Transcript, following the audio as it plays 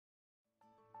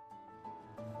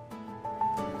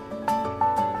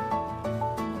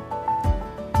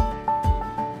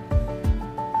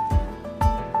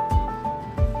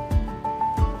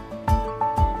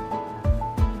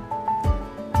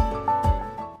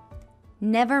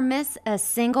Never miss a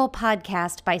single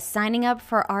podcast by signing up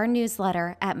for our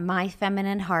newsletter at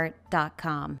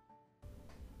myfeminineheart.com.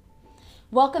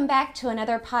 Welcome back to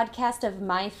another podcast of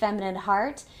My Feminine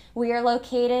Heart. We are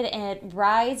located at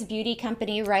Rise Beauty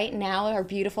Company right now, our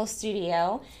beautiful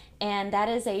studio, and that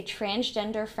is a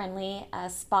transgender-friendly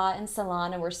spa and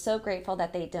salon, and we're so grateful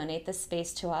that they donate the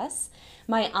space to us.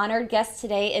 My honored guest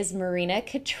today is Marina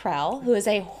Cottrell, who is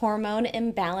a hormone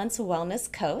imbalance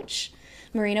wellness coach.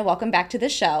 Marina, welcome back to the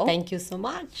show. Thank you so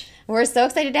much. We're so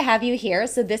excited to have you here.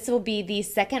 So this will be the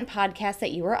second podcast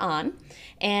that you were on.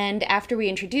 And after we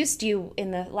introduced you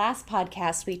in the last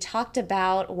podcast, we talked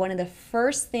about one of the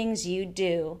first things you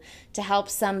do to help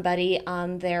somebody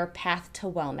on their path to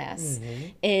wellness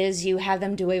is you have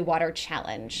them do a water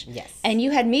challenge. Yes. And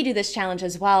you had me do this challenge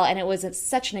as well. And it was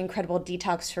such an incredible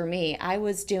detox for me. I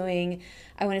was doing,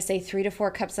 I want to say 3 to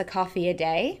 4 cups of coffee a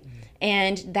day.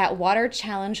 And that water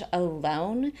challenge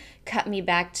alone cut me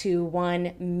back to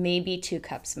 1, maybe 2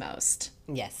 cups most.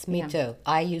 Yes, me too.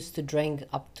 I used to drink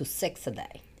up to 6 a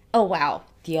day. Oh, wow.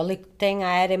 The only thing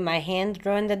I had in my hand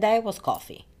during the day was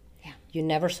coffee. Yeah. You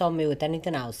never saw me with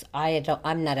anything else.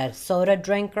 I'm not a soda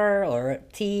drinker or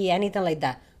tea, anything like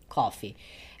that. Coffee.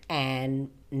 And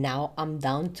now I'm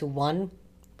down to 1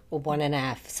 or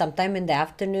 1.5. Sometime in the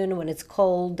afternoon when it's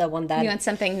cold, I want that. You want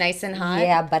something nice and hot?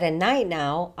 Yeah, but at night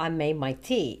now, I made my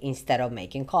tea instead of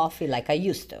making coffee like I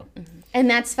used to. And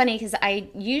that's funny because I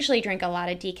usually drink a lot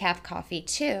of decaf coffee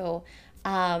too.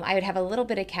 I would have a little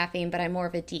bit of caffeine, but I'm more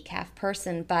of a decaf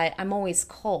person, but I'm always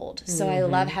cold. So I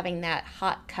love having that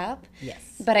hot cup. Yes.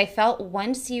 But I felt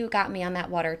once you got me on that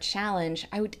water challenge,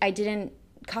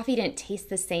 coffee didn't taste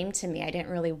the same to me. I didn't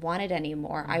really want it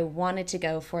anymore. I wanted to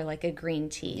go for like a green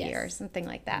tea or something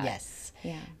like that. Yes.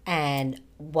 Yeah. And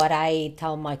what I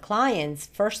tell my clients,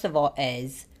 first of all,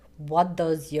 is what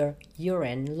does your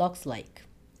urine looks like?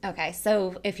 Okay,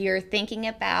 so if you're thinking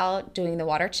about doing the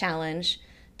water challenge,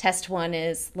 test 1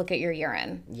 is look at your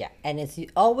urine. Yeah, and it's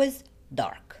always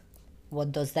dark.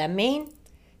 What does that mean?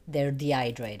 They're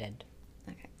dehydrated.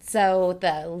 Okay. So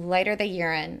the lighter the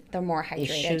urine, the more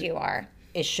hydrated you are.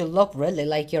 It should look really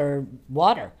like your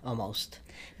water almost.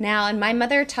 Now, and my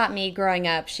mother taught me growing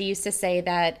up, she used to say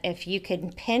that if you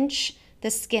can pinch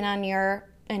the skin on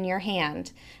your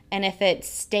hand, and if it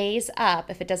stays up,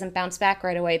 if it doesn't bounce back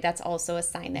right away, that's also a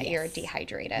sign that you're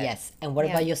dehydrated. Yes, and what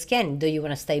about your skin? Do you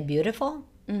want to stay beautiful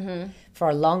for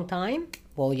a long time?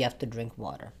 Well, you have to drink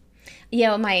water. You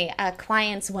know, my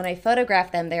clients, when I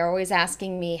photograph them, they're always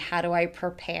asking me, how do I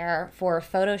prepare for a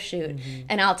photo shoot?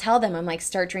 And I'll tell them, I'm like,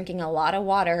 start drinking a lot of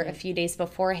water a few days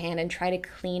beforehand and try to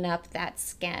clean up that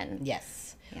skin.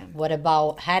 Yes. Yeah. What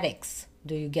about headaches?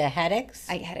 Do you get headaches?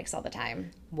 I get headaches all the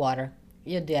time. Water.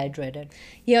 You're dehydrated.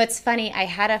 You know, it's funny. I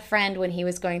had a friend when he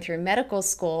was going through medical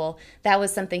school. That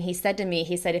was something he said to me.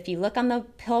 He said, if you look on the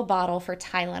pill bottle for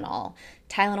Tylenol,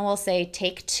 Tylenol will say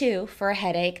take 2 for a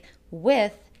headache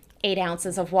with 8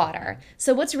 ounces of water.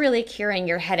 So what's really curing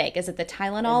your headache? Is it the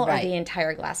Tylenol or the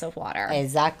entire glass of water?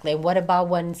 Exactly. What about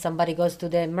when somebody goes to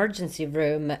the emergency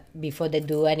room before they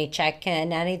do any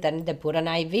check-in, anything, they put an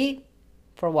IV?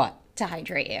 For what? To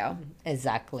hydrate you.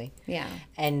 Exactly. Yeah.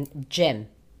 And gym.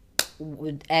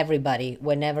 With everybody,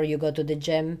 whenever you go to the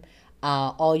gym,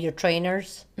 all your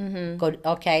trainers, go,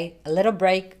 okay, a little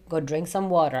break, go drink some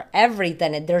water.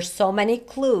 Everything. And there's so many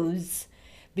clues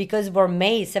because we're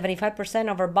made 75%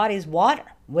 of our body is water.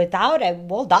 Without it,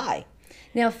 we'll die.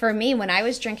 Now, for me, when I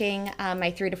was drinking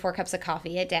my 3 to 4 cups of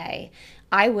coffee a day,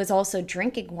 I was also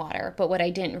drinking water. But what I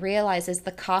didn't realize is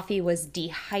the coffee was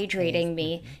dehydrating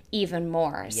me even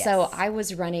more. Yes. So I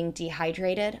was running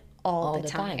dehydrated all the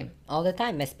time. All the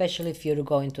time, especially if you're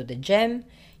going to the gym,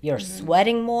 you're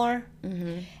sweating more.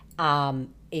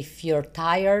 If you're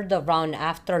tired around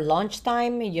after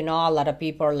lunchtime, you know, a lot of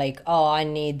people are like, oh, I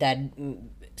need that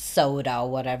soda or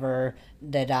whatever,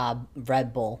 that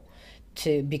Red Bull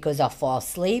because I fall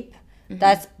asleep.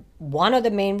 That's one of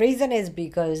the main reasons is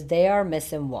because they are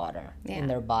missing water in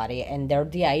their body and they're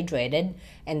dehydrated,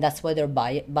 and that's why their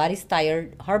body's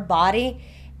tired. Her body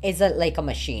is like a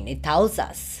machine. It tells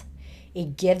us.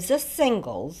 It gives us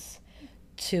signals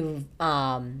to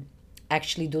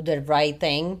actually do the right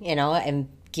thing, you know, and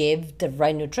give the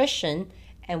right nutrition,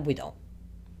 and we don't.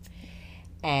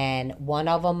 And one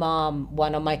of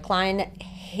my client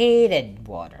hated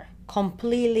water,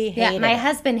 completely hated. Yeah, my it.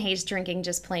 husband hates drinking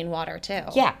just plain water too.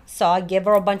 Yeah, so I give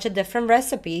her a bunch of different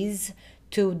recipes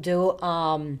to do.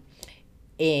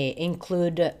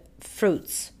 Include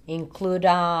fruits, include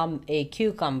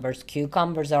cucumbers.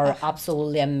 Cucumbers are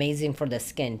absolutely amazing for the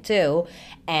skin too,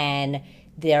 and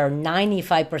they're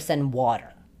 95%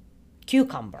 water.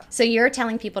 cucumber. So you're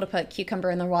telling people to put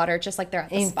cucumber in the water just like they're at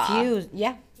the spa. Infuse,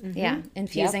 yeah. Yeah,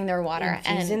 infusing their water.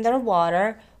 Infusing their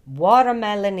water.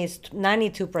 Watermelon is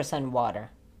 92% water.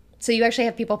 So you actually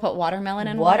have people put watermelon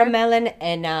in Watermelon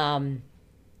and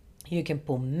you can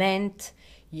put mint.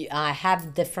 I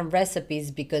have different recipes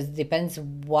because it depends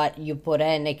what you put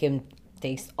in. It can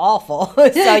taste awful.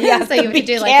 So you have So to you be have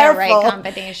to do like careful the right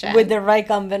combination. with the right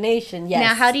combination. Yes.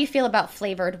 Now, how do you feel about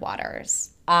flavored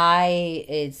waters?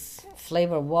 It's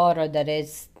flavored water that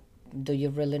is. Do you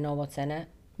really know what's in it?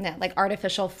 No, like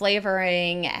artificial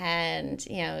flavoring and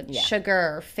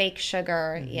sugar or fake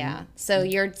sugar. Yeah. So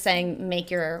you're saying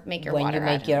make your When water you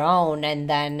make at your own, and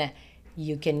then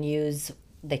you can use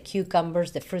the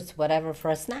cucumbers, the fruits, whatever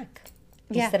for a snack.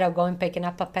 Yeah. Instead of going picking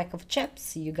up a pack of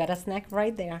chips, you got a snack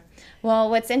right there. Well,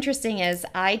 what's interesting is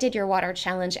I did your water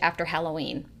challenge after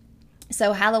Halloween.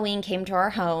 So Halloween came to our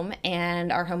home,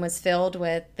 and our home was filled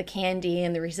with the candy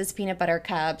and the Reese's peanut butter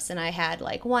cups, and I had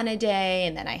like one a day,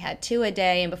 and then I had two a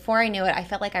day, and before I knew it, I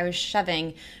felt like I was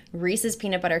shoving Reese's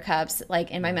peanut butter cups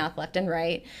like in my mouth left and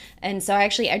right. And so I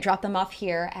dropped them off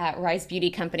here at Rise Beauty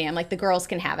Company. I'm like, the girls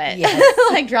can have it.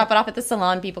 Yes. Like drop it off at the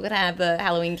salon. People can have the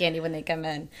Halloween candy when they come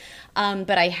in.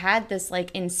 But I had this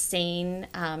like insane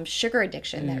sugar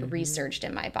addiction that resurged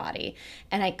in my body,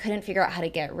 and I couldn't figure out how to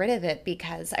get rid of it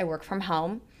because I work from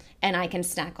home and I can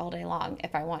snack all day long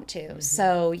if I want to.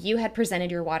 So you had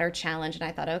presented your water challenge, and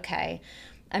I thought, okay,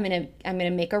 I'm gonna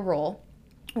make a rule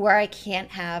where I can't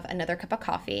have another cup of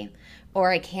coffee,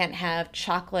 or I can't have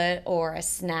chocolate or a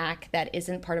snack that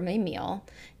isn't part of my meal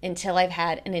until I've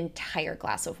had an entire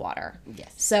glass of water.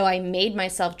 Yes. So I made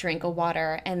myself drink a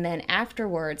water, and then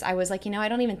afterwards I was like, I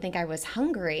don't even think I was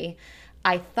hungry.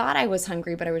 I thought I was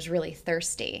hungry, but I was really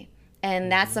thirsty.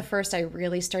 And that's the first I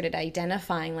really started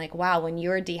identifying, like, wow, when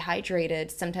you're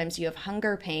dehydrated, sometimes you have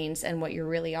hunger pains, and what you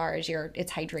really are is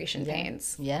it's hydration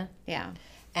pains. Yeah. Yeah.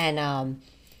 And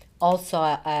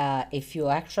also, if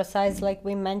you exercise, like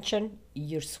we mentioned,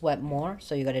 you sweat more,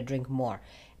 so you got to drink more.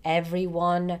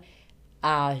 Everyone,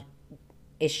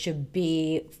 it should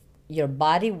be your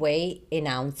body weight in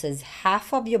ounces,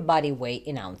 half of your body weight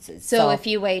in ounces. So if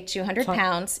you weigh 200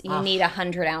 pounds, you need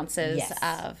 100 ounces yes,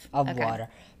 of okay. water.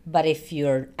 But if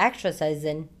you're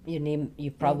exercising,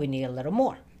 you probably need a little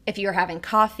more. If you're having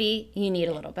coffee, you need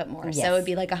a little bit more. Yes. So it would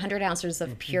be like 100 ounces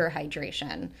of pure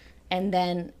hydration, and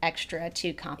then extra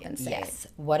to compensate. Yes.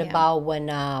 What about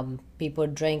when people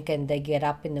drink and they get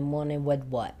up in the morning with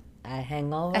what? A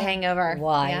hangover? A hangover.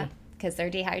 Why? Yeah, because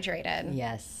they're dehydrated.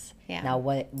 Yes. Yeah. Now,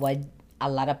 what a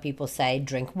lot of people say,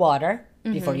 drink water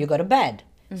before you go to bed.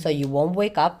 So you won't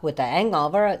wake up with a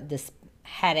hangover, this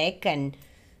headache, and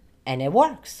it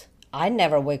works. I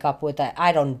never wake up with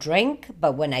I don't drink,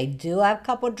 but when I do have a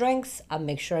couple drinks, I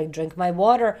make sure I drink my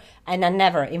water. And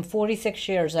in 46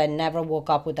 years, I never woke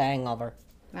up with a hangover.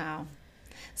 Wow.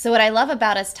 So what I love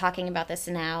about us talking about this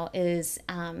now is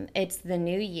it's the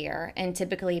new year, and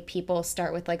typically people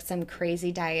start with like some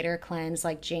crazy diet or cleanse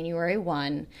like January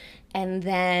 1, and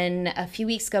then a few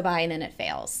weeks go by and then it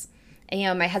fails.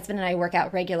 And, my husband and I work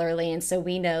out regularly, and so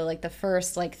we know like the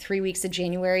first 3 weeks of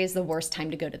January is the worst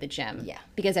time to go to the gym. Yeah.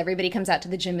 Because everybody comes out to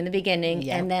the gym in the beginning,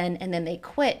 Yeah. and then they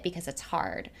quit because it's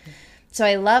hard. So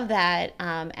I love that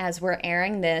as we're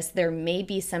airing this, there may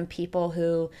be some people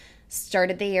who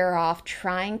started the year off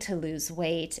trying to lose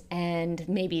weight, and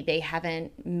maybe they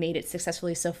haven't made it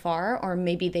successfully so far, or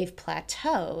maybe they've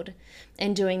plateaued,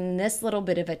 and doing this little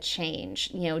bit of a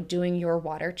change, doing your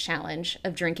water challenge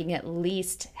of drinking at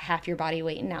least half your body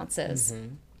weight in ounces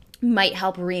might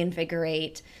help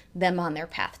reinvigorate them on their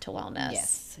path to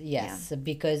wellness. Yes,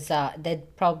 because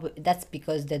that's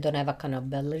because they don't have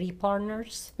accountability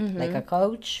partners like a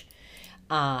coach,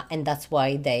 and that's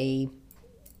why they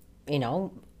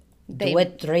do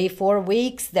it 3-4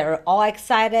 weeks. They're all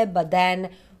excited, but then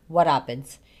what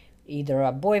happens? Either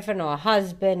a boyfriend or a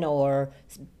husband or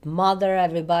mother,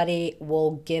 everybody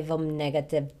will give them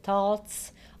negative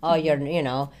thoughts. Oh, you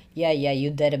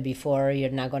did it before. You're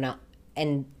not gonna,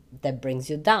 and that brings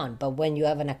you down. But when you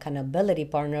have an accountability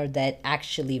partner that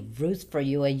actually roots for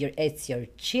you and it's your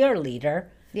cheerleader,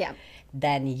 Yeah.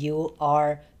 then you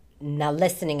are not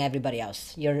listening to everybody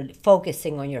else. You're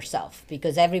focusing on yourself,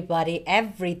 because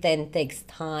everything takes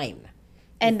time.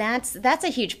 And that's a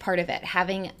huge part of it,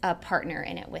 having a partner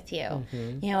in it with you.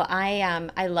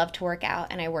 I love to work out,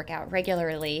 and I work out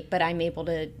regularly, but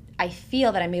I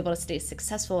feel that I'm able to stay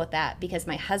successful with that because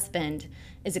my husband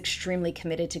is extremely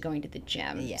committed to going to the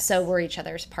gym. Yes. So we're each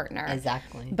other's partner.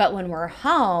 Exactly. But when we're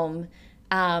home,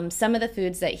 some of the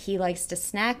foods that he likes to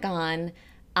snack on,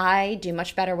 I do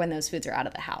much better when those foods are out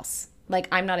of the house. Like,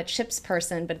 I'm not a chips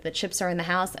person, but if the chips are in the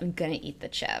house, I'm going to eat the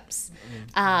chips.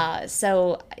 And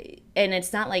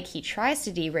it's not like he tries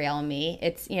to derail me.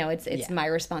 It's, it's my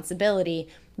responsibility,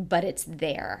 but it's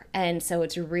there. And so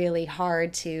it's really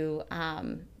hard to,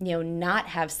 not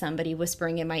have somebody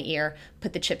whispering in my ear,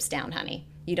 put the chips down, honey.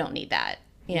 You don't need that.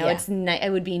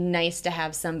 It would be nice to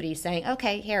have somebody saying,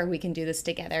 okay, here, we can do this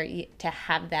together, to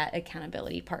have that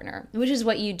accountability partner, which is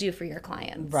what you do for your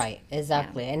clients. Right,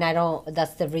 exactly. And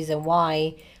that's the reason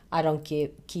why I don't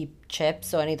keep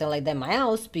chips or anything like that in my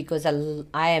house, because I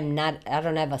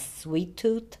don't have a sweet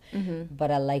tooth, but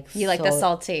I like You like the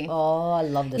salty. Oh, I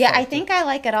love the Yeah, salty. I think I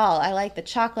like it all. I like the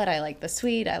chocolate, I like the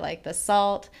sweet, I like the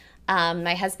salt.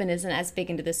 My husband isn't as big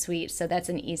into the sweet, so that's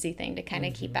an easy thing to kind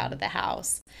of keep out of the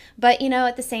house. But,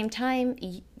 at the same time,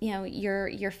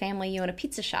 your family, you own a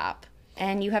pizza shop,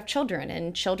 and you have children,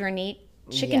 and children eat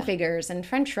chicken fingers and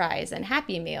French fries and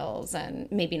Happy Meals,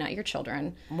 and maybe not your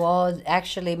children. Well,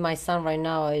 actually, my son right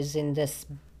now is in this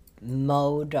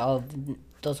mode of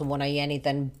doesn't want to eat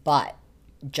anything but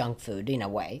junk food in a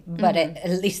way, but at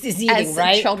least he's eating, As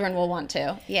right? children will want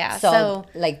to. Yeah. So,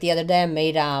 like the other day, I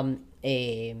made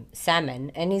a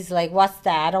salmon, and he's like, "What's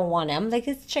that? I don't want it." I'm like,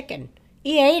 "It's chicken."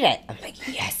 He ate it. I'm like,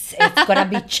 "Yes, it's gonna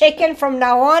be chicken from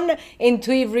now on,"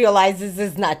 until he realizes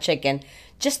it's not chicken,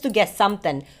 just to get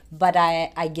something. But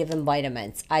I give him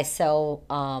vitamins. I sell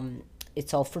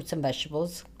it's all fruits and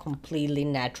vegetables, completely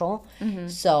natural.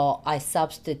 So I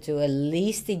substitute. At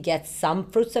least he gets some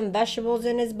fruits and vegetables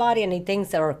in his body, and he thinks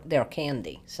they're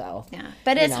candy. So yeah,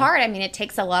 but it's hard. I mean, it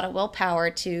takes a lot of willpower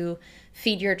to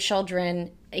feed your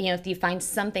children. If you find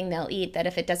something they'll eat, that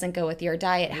if it doesn't go with your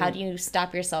diet, how do you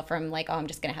stop yourself from like, oh, I'm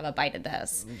just going to have a bite of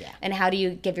this? Yeah. And how do you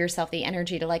give yourself the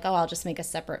energy to like, oh, I'll just make a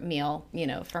separate meal,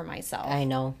 for myself? I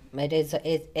know it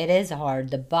is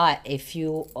hard, but if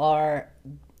you are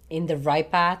in the right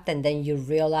path, and then you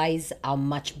realize how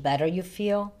much better you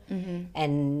feel,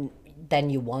 and then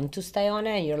you want to stay on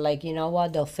it, and you're like, you know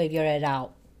what, they'll figure it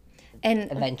out.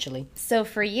 And eventually. So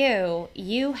for you,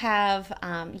 you have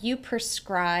you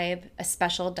prescribe a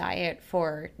special diet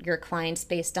for your clients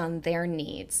based on their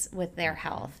needs with their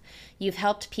health. You've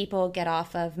helped people get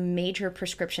off of major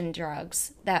prescription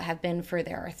drugs that have been for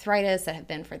their arthritis, that have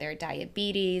been for their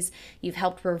diabetes. You've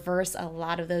helped reverse a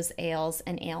lot of those ails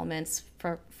and ailments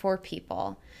for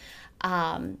people.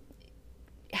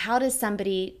 How does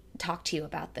somebody talk to you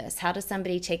about this? How does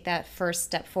somebody take that first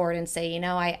step forward and say,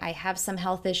 I have some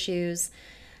health issues.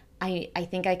 I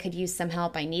think I could use some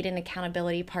help. I need an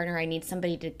accountability partner. I need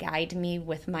somebody to guide me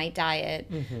with my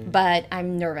diet, but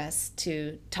I'm nervous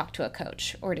to talk to a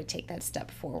coach or to take that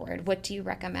step forward. What do you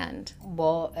recommend?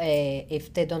 Well,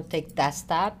 if they don't take that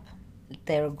step,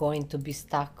 they're going to be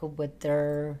stuck with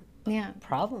their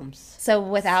problems. So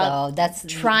without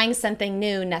trying something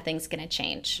new, nothing's going to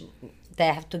change. They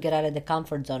have to get out of the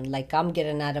comfort zone. Like, I'm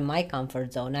getting out of my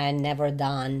comfort zone. I had never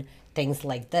done things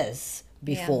like this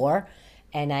before.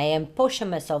 And I am pushing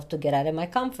myself to get out of my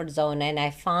comfort zone. And I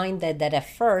find that at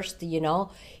first,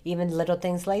 even little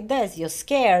things like this, you're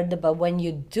scared. But when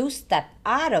you do step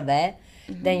out of it,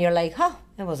 then you're like,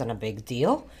 it wasn't a big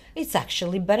deal. It's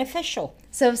actually beneficial.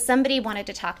 So if somebody wanted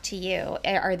to talk to you,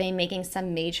 are they making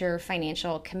some major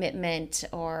financial commitment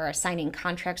or signing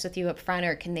contracts with you up front,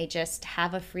 or can they just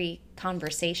have a free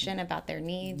conversation about their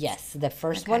needs? Yes, the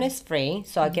first one is free,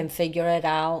 so I can figure it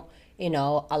out. A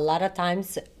lot of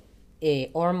times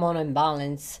a hormone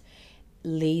imbalance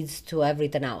leads to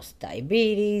everything else.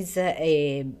 Diabetes,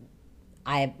 that's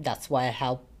why I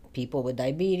help people with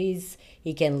diabetes.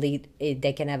 They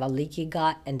can have a leaky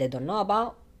gut and they don't know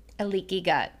about. A leaky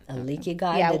gut. A leaky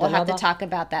gut. Yeah, we'll have to talk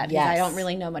about that because I don't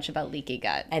really know much about leaky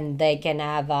gut. And they can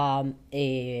have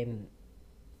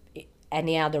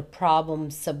any other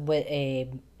problems with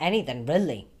anything,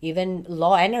 really. Even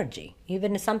low energy.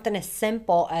 Even something as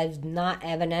simple as not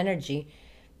having energy.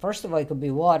 First of all, it could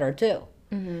be water, too.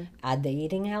 Are they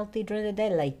eating healthy during the day?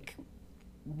 Like,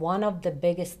 one of the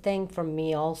biggest thing for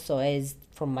me also is,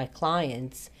 from my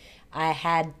clients, I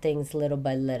had things little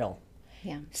by little.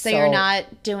 Yeah. So you're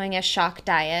not doing a shock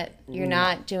diet. You're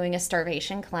not doing a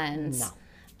starvation cleanse.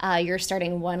 No. You're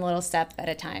starting one little step at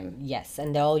a time. Yes,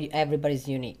 and everybody's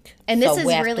unique. And this is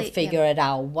we have really to figure it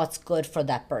out what's good for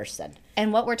that person.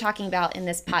 And what we're talking about in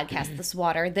this podcast, this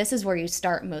water, this is where you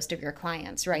start most of your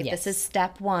clients, right? Yes. This is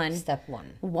step one. Step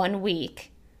one. 1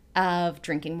 week of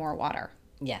drinking more water.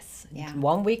 Yes. Yeah.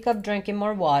 1 week of drinking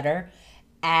more water.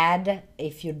 Add,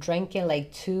 if you're drinking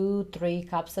like 2-3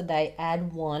 cups a day,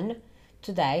 add one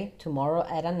today. Tomorrow,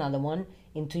 add another one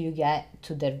until you get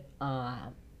to the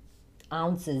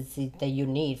ounces that you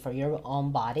need for your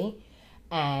own body.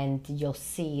 and you'll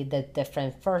see the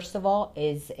difference. First of all,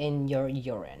 is in your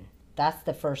urine. That's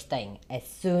the first thing. As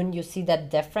soon you see that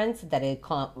difference, that it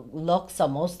looks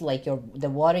almost like the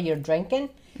water you're drinking,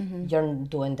 you're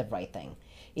doing the right thing.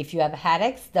 If you have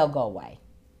headaches, they'll go away.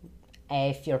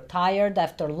 If you're tired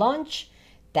after lunch,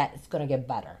 that's gonna get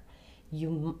better.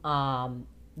 You'll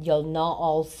know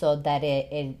also that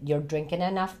you're drinking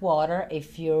enough water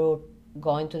if you're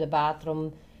going to the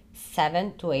bathroom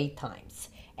 7 to 8 times.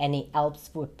 And it helps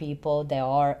with people that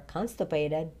are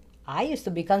constipated. I used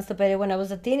to be constipated when I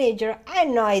was a teenager. I had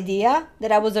no idea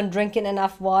that I wasn't drinking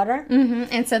enough water.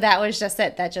 And so that was just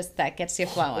it. That gets you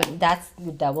flowing. That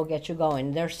will get you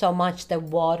going. There's so much that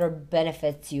water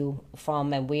benefits you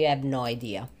from, and we have no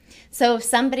idea. So if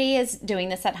somebody is doing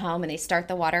this at home and they start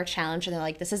the water challenge and they're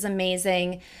like, this is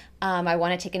amazing, I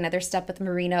want to take another step with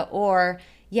Marina, or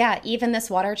yeah, even this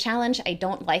water challenge, I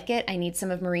don't like it. I need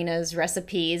some of Marina's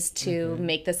recipes to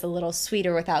make this a little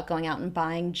sweeter without going out and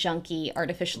buying junky,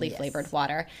 artificially flavored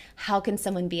water. How can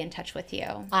someone be in touch with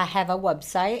you? I have a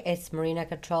website. It's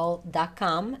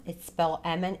marinacatrol.com. It's spelled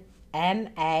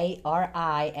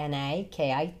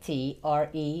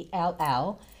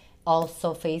MarinaKitrell.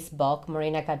 Also Facebook,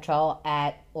 Marina Catrell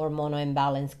at Hormonal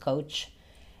Imbalance Coach.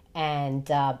 And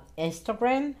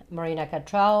Instagram, Marina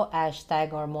Catrell,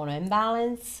 #Hormonal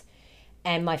Imbalance.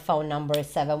 And my phone number is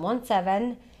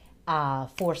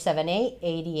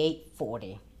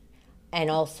 717-478-8840. And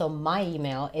also my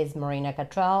email is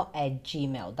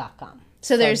marinacatrell@gmail.com.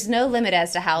 So there's no limit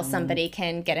as to how somebody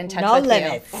can get in touch with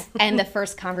limits. you. And the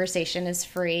first conversation is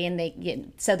free,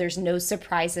 and so there's no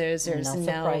surprises. There's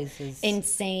no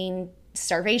insane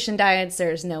starvation diets.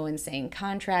 There's no insane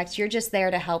contracts. You're just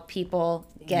there to help people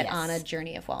get on a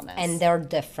journey of wellness. And they're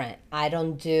different. I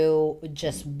don't do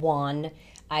just one.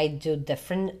 I do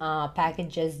different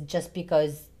packages just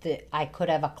because I could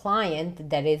have a client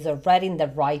that is already in the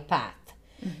right path.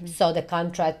 So the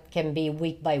contract can be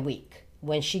week by week.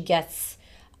 When she gets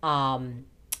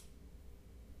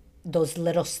those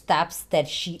little steps that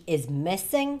she is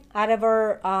missing out of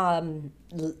her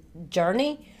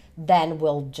journey, then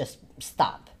we'll just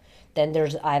stop. Then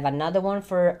I have another one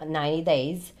for 90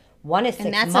 days. One is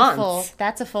 6 months.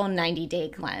 That's a full 90-day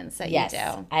cleanse that you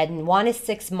do. And one is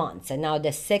 6 months. And now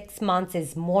the 6 months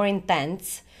is more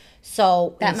intense.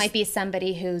 So that might be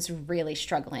somebody who's really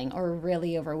struggling or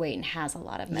really overweight and has a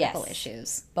lot of medical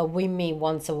issues. But we meet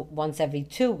once every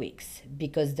 2 weeks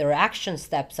because their action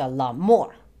steps are a lot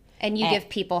more. And you give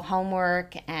people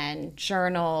homework and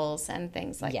journals and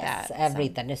things like that. Yes,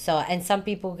 everything. So, and some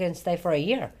people can stay for a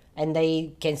year, and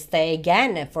they can stay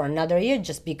again for another year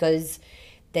just because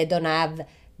they don't have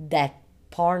that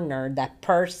partner, that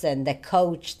person, the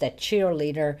coach, that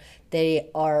cheerleader they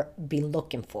are be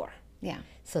looking for. Yeah.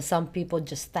 So some people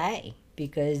just stay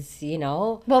because,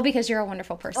 Well, because you're a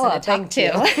wonderful person to talk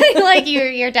to. Like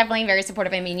you're definitely very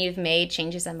supportive. I mean, you've made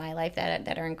changes in my life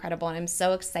that are incredible, and I'm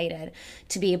so excited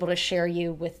to be able to share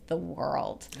you with the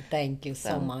world. Thank you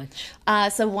so much.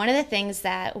 So one of the things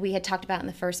that we had talked about in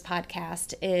the first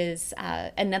podcast is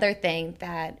another thing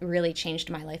that really changed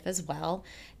my life as well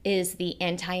is the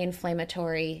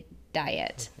anti-inflammatory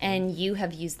diet. And you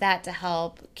have used that to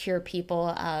help cure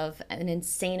people of an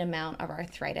insane amount of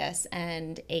arthritis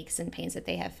and aches and pains that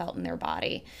they have felt in their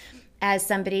body. As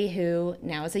somebody who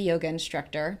now is a yoga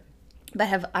instructor,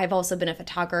 but I've also been a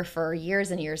photographer for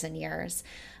years and years and years.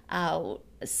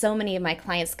 So many of my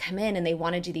clients come in and they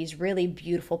want to do these really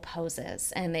beautiful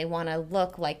poses and they want to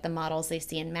look like the models they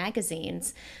see in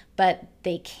magazines, but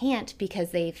they can't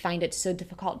because they find it so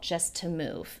difficult just to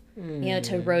move.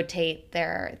 To rotate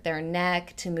their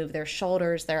neck, to move their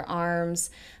shoulders, their arms.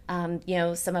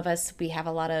 Some of us, we have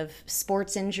a lot of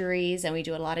sports injuries and we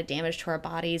do a lot of damage to our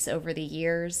bodies over the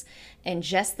years. And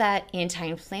just that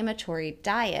anti-inflammatory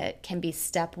diet can be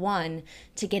step one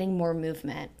to getting more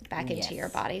movement back into your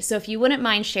body. So if you wouldn't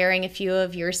mind sharing a few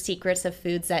of your secrets of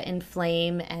foods that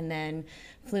inflame and then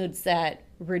foods that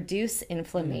reduce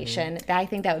inflammation, I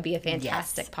think that would be a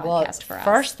fantastic podcast for us.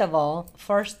 First of all,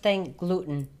 first thing,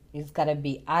 gluten. It's got to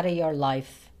be out of your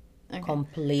life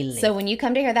completely. So when you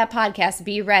come to hear that podcast,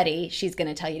 be ready. She's going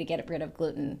to tell you to get rid of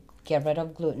gluten. Get rid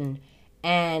of gluten.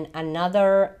 And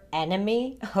another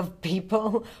enemy of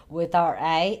people with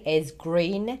RA is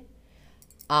green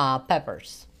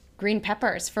peppers. Green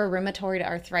peppers for rheumatoid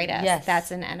arthritis. Yes.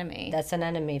 That's an enemy. That's an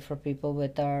enemy for people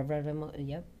with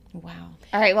yep. Wow.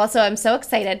 All right. Well, so I'm so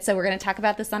excited. So we're going to talk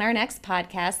about this on our next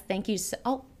podcast. Thank you.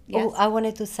 Yes. I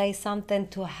wanted to say something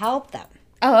to help them.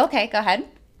 Oh, okay. Go ahead.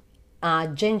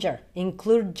 Ginger.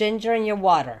 Include ginger in your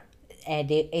water. And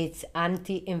it's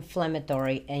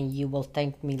anti-inflammatory, and you will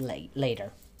thank me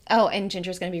later. Oh, and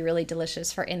ginger's going to be really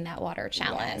delicious for In That Water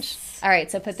challenge. Yes. All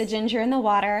right, so put the ginger in the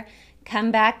water.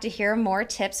 Come back to hear more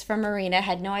tips from Marina.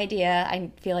 Had no idea.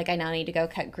 I feel like I now need to go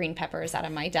cut green peppers out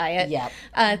of my diet. Yep.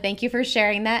 Thank you for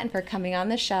sharing that and for coming on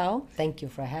the show. Thank you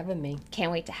for having me.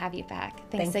 Can't wait to have you back.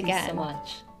 Thanks Thank again. you so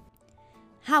much.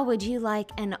 How would you like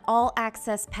an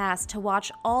all-access pass to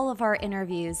watch all of our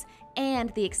interviews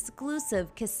and the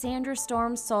exclusive Cassandra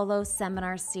Storm Solo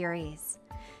Seminar Series?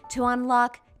 To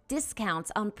unlock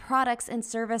discounts on products and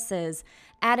services,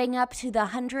 adding up to the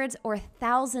hundreds or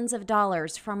thousands of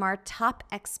dollars from our top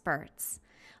experts.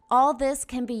 All this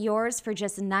can be yours for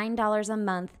just $9 a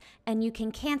month, and you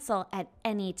can cancel at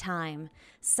any time.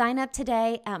 Sign up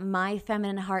today at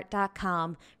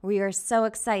myfeminineheart.com. We are so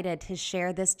excited to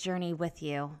share this journey with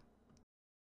you.